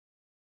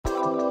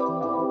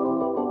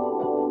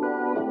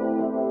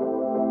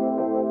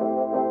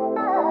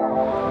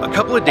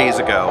couple of days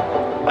ago,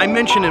 I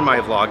mentioned in my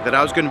vlog that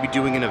I was going to be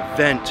doing an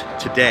event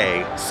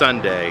today,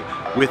 Sunday,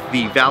 with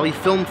the Valley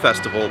Film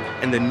Festival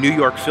and the New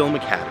York Film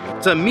Academy.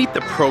 It's a Meet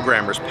the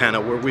Programmers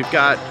panel where we've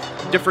got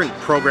different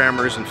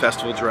programmers and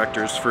festival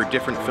directors for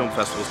different film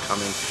festivals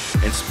coming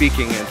and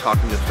speaking and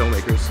talking to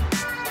filmmakers.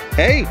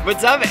 Hey!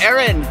 What's up,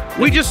 Aaron?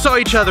 We just saw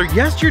each other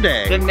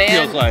yesterday, the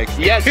man, feels like.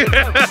 Yes,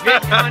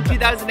 VidCon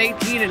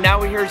 2018, and now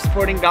we're here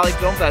supporting Valley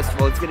Film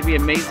Festival. It's going to be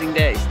an amazing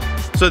day.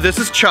 So this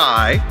is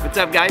Chai. What's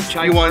up, guys?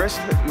 Chai You want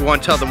to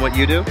tell them what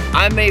you do?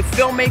 I'm a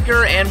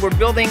filmmaker, and we're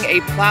building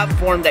a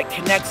platform that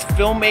connects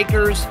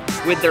filmmakers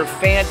with their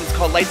fans. It's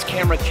called Lights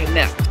Camera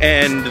Connect.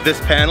 And this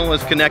panel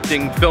is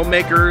connecting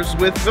filmmakers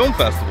with film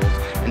festivals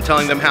and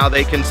telling them how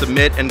they can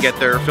submit and get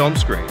their film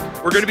screened.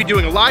 We're going to be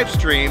doing a live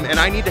stream, and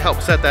I need to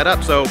help set that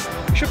up, so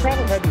we should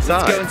probably head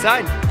inside. Let's go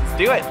inside. Let's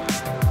do it.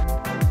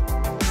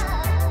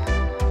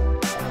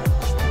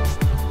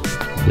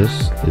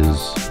 This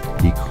is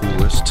the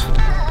coolest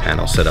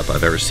panel setup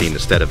I've ever seen.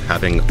 Instead of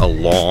having a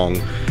long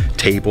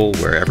table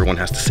where everyone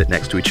has to sit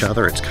next to each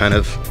other, it's kind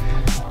of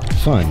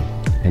fun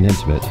and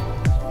intimate.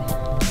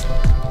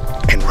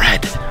 And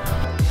red.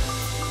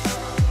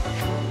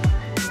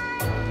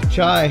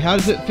 Chai, how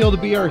does it feel to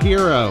be our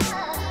hero?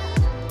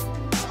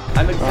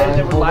 I'm excited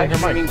that we're live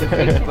streaming to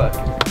Facebook.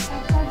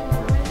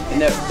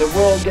 And that the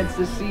world gets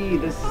to see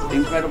this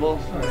incredible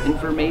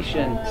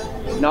information.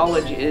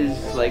 Knowledge is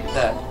like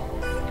the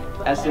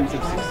essence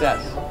of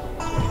success.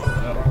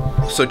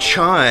 So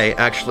Chai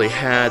actually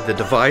had the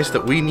device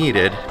that we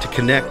needed to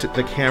connect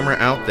the camera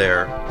out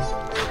there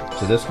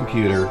to this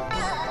computer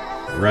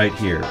right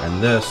here.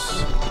 And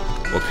this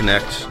will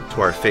connect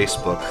to our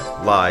Facebook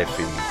live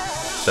feed.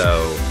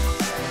 So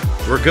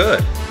we're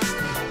good.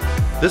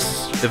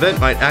 This event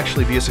might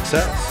actually be a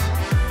success.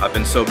 I've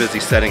been so busy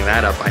setting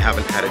that up, I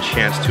haven't had a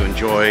chance to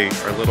enjoy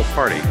our little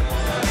party.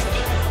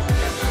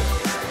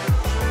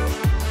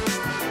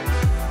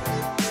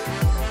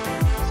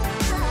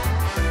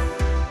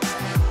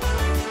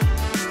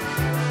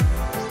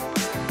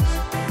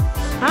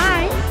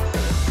 Hi.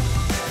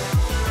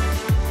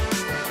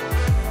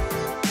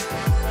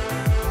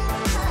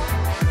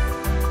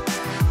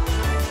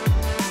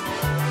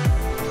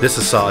 This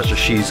is Saja.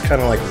 She's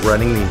kind of like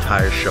running the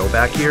entire show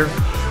back here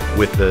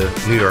with the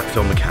New York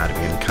Film Academy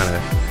and kind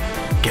of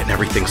getting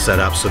everything set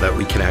up so that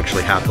we can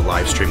actually have the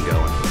live stream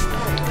going.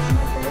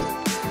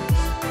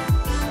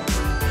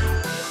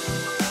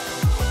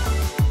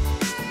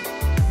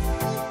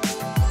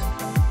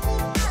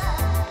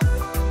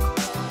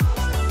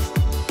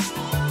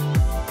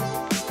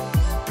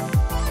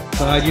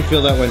 So how do you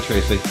feel that went,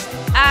 Tracy?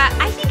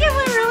 I think it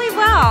went really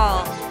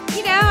well.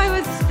 You know, it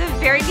was the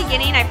very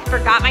beginning. I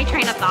forgot my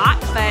train of thought,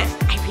 but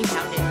I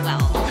rebounded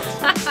well.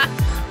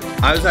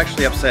 I was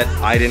actually upset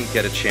I didn't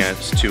get a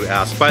chance to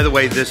ask. By the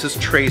way, this is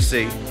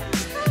Tracy.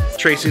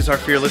 Tracy's our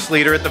fearless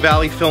leader at the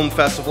Valley Film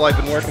Festival. I've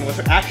been working with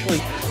her. Actually,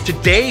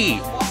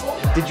 today,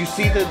 did you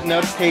see the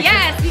notification?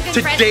 Yes, we've been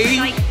friends for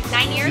like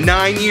 9 years.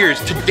 9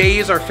 years. Today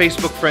is our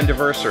Facebook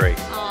friendiversary.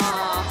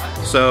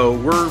 So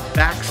we're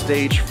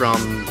backstage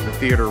from the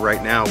theater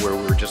right now where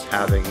we're just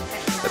having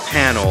the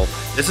panel.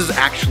 This is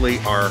actually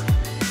our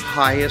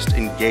highest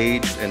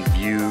engaged and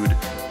viewed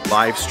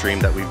live stream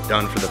that we've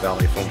done for the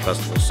Valley Film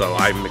Festival, so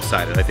I'm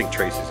excited. I think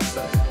Tracy's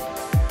excited.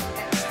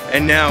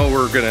 And now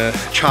we're gonna,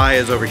 Chai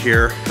is over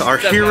here, our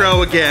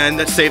hero again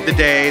that saved the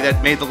day,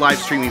 that made the live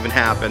stream even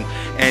happen,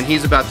 and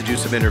he's about to do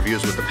some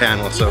interviews with the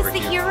panelists over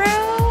here. He was the hero?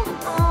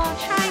 Oh,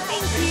 Chai,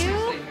 thank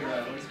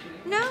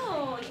you.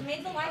 No, you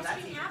made the live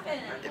stream happen.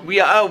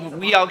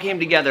 We all came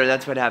together,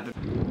 that's what happened.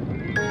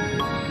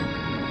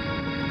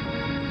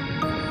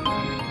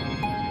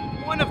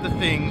 One of the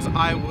things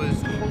I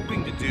was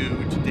hoping to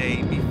do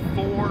today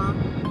before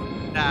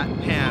that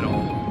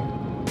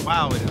panel,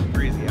 wow, it is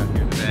breezy out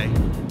here today.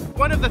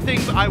 One of the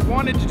things I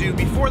wanted to do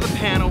before the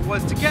panel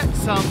was to get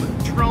some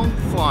drone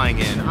flying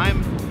in.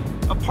 I'm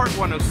a Part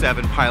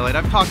 107 pilot.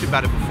 I've talked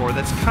about it before.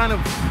 That's kind of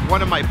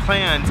one of my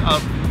plans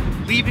of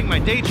leaving my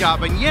day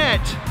job, and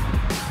yet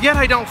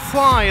I don't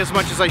fly as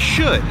much as I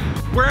should.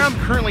 Where I'm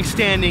currently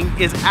standing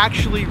is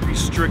actually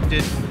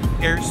restricted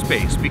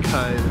airspace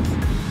because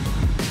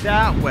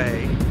that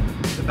way,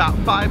 about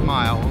 5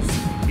 miles,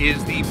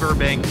 is the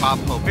Burbank Bob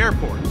Hope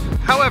Airport.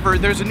 However,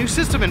 there's a new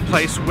system in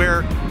place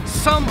where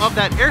some of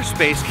that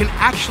airspace can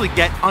actually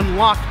get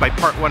unlocked by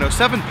Part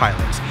 107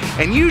 pilots.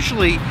 And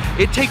usually,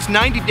 it takes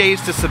 90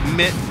 days to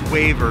submit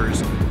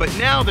waivers, but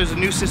now there's a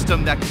new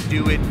system that can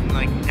do it in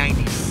like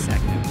 90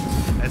 seconds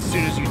as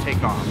soon as you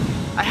take off.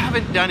 I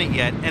haven't done it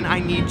yet, and I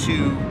need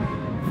to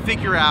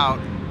figure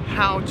out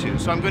how to.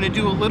 So I'm going to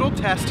do a little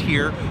test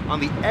here on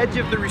the edge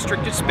of the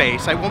restricted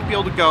space. I won't be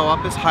able to go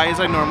up as high as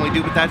I normally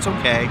do, but that's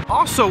okay.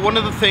 Also, one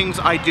of the things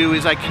I do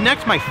is I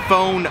connect my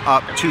phone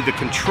up to the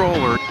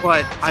controller,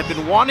 but I've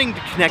been wanting to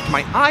connect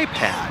my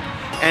iPad.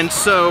 And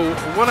so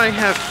what I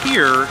have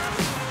here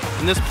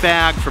in this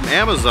bag from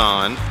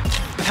Amazon,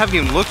 I haven't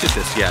even looked at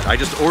this yet. I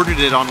just ordered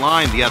it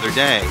online the other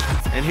day,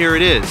 and here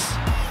it is.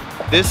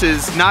 This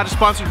is not a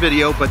sponsored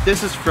video, but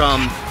this is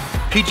from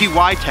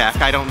PGY tech,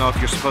 I don't know if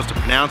you're supposed to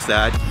pronounce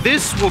that.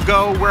 This will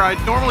go where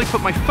I'd normally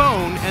put my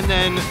phone, and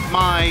then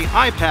my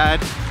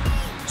iPad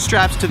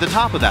straps to the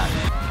top of that.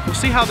 We'll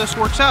see how this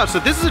works out. So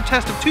this is a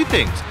test of two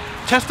things.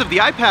 Test of the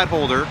iPad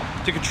holder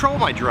to control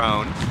my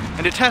drone,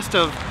 and a test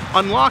of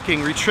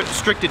unlocking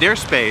restricted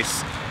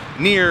airspace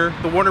near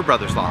the Warner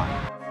Brothers lot.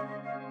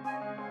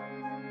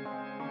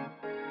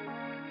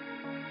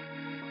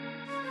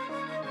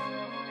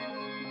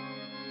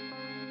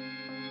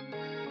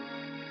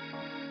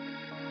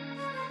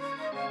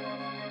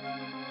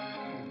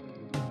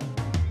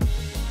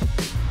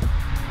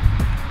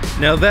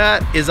 Now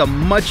that is a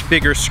much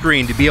bigger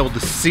screen to be able to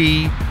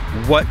see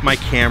what my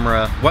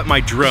camera, what my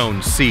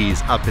drone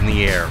sees up in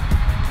the air.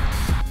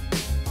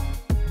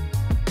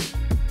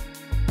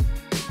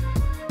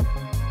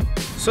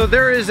 So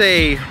there is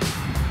a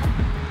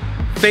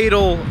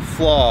fatal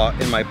flaw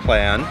in my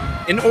plan.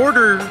 In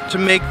order to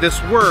make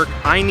this work,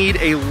 I need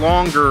a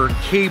longer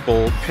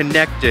cable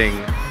connecting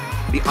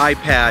the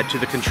iPad to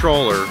the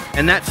controller,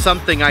 and that's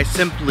something I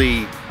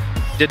simply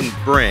didn't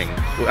bring.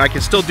 I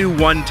can still do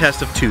one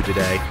test of two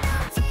today.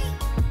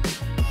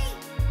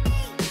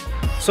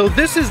 So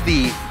this is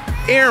the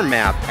Air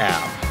Map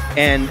app,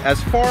 and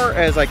as far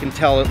as I can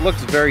tell, it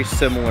looks very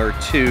similar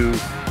to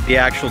the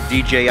actual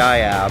DJI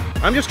app.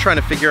 I'm just trying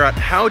to figure out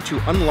how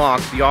to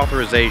unlock the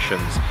authorizations.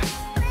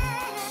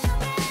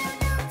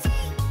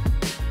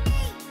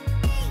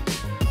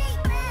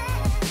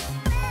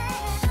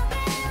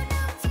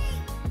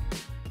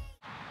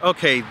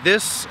 Okay,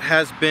 this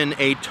has been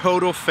a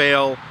total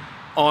fail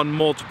on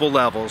multiple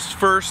levels.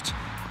 First,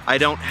 I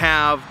don't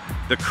have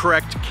the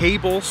correct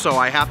cable, so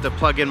I have to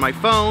plug in my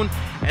phone,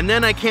 and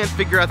then I can't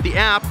figure out the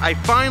app. I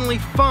finally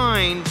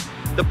find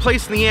the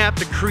place in the app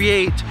to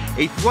create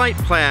a flight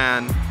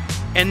plan,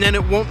 and then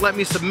it won't let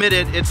me submit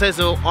it. It says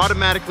it'll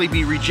automatically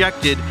be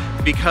rejected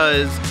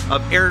because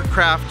of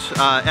aircraft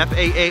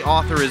FAA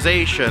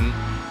authorization,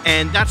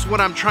 and that's what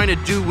I'm trying to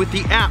do with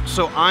the app.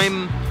 So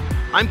I'm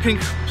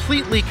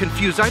completely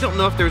confused. I don't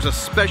know if there's a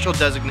special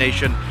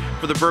designation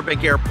for the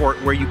Burbank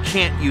airport where you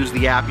can't use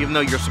the app, even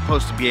though you're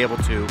supposed to be able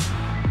to.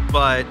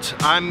 But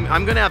I'm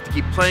gonna have to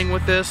keep playing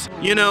with this.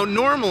 You know,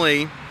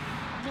 normally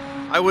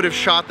I would have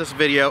shot this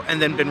video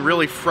and then been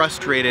really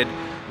frustrated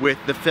with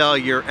the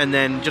failure and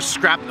then just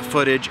scrapped the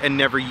footage and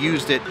never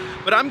used it.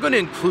 But I'm gonna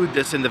include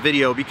this in the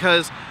video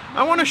because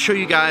I wanna show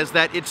you guys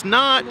that it's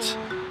not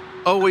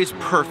always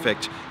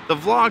perfect. The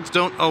vlogs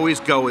don't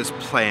always go as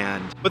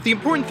planned. But the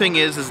important thing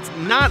is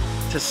not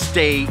to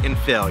stay in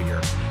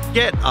failure.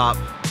 Get up,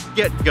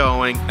 get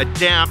going,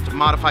 adapt,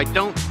 modify.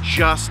 Don't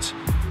just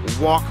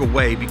walk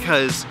away,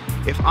 because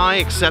if I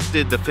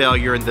accepted the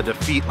failure and the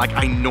defeat like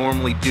I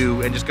normally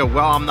do and just go,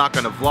 well, I'm not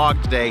gonna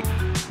vlog today,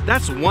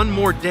 that's one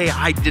more day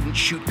I didn't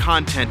shoot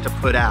content to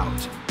put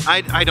out.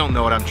 I don't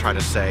know what I'm trying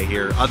to say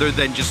here, other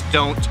than just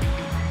don't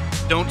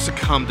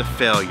succumb to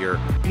failure.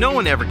 No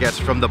one ever gets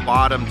from the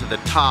bottom to the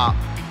top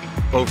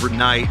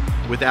overnight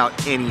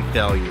without any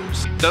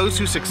failures. Those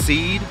who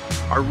succeed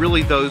are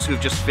really those who've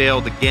just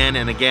failed again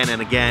and again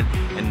and again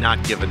and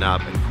not given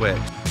up and quit.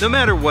 No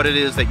matter what it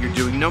is that you're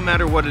doing, no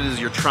matter what it is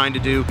you're trying to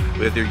do,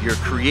 whether you're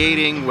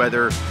creating,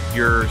 whether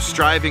you're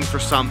striving for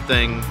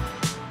something,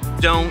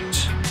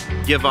 don't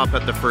give up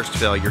at the first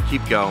failure.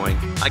 Keep going.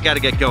 I gotta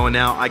get going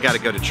now. I gotta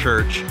go to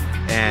church,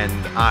 and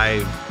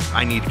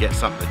I need to get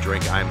something to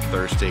drink. I'm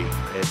thirsty.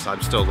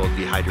 I'm still a little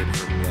dehydrated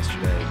from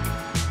yesterday.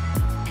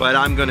 But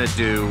I'm gonna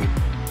do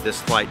this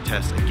flight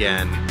test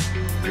again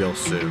real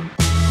soon.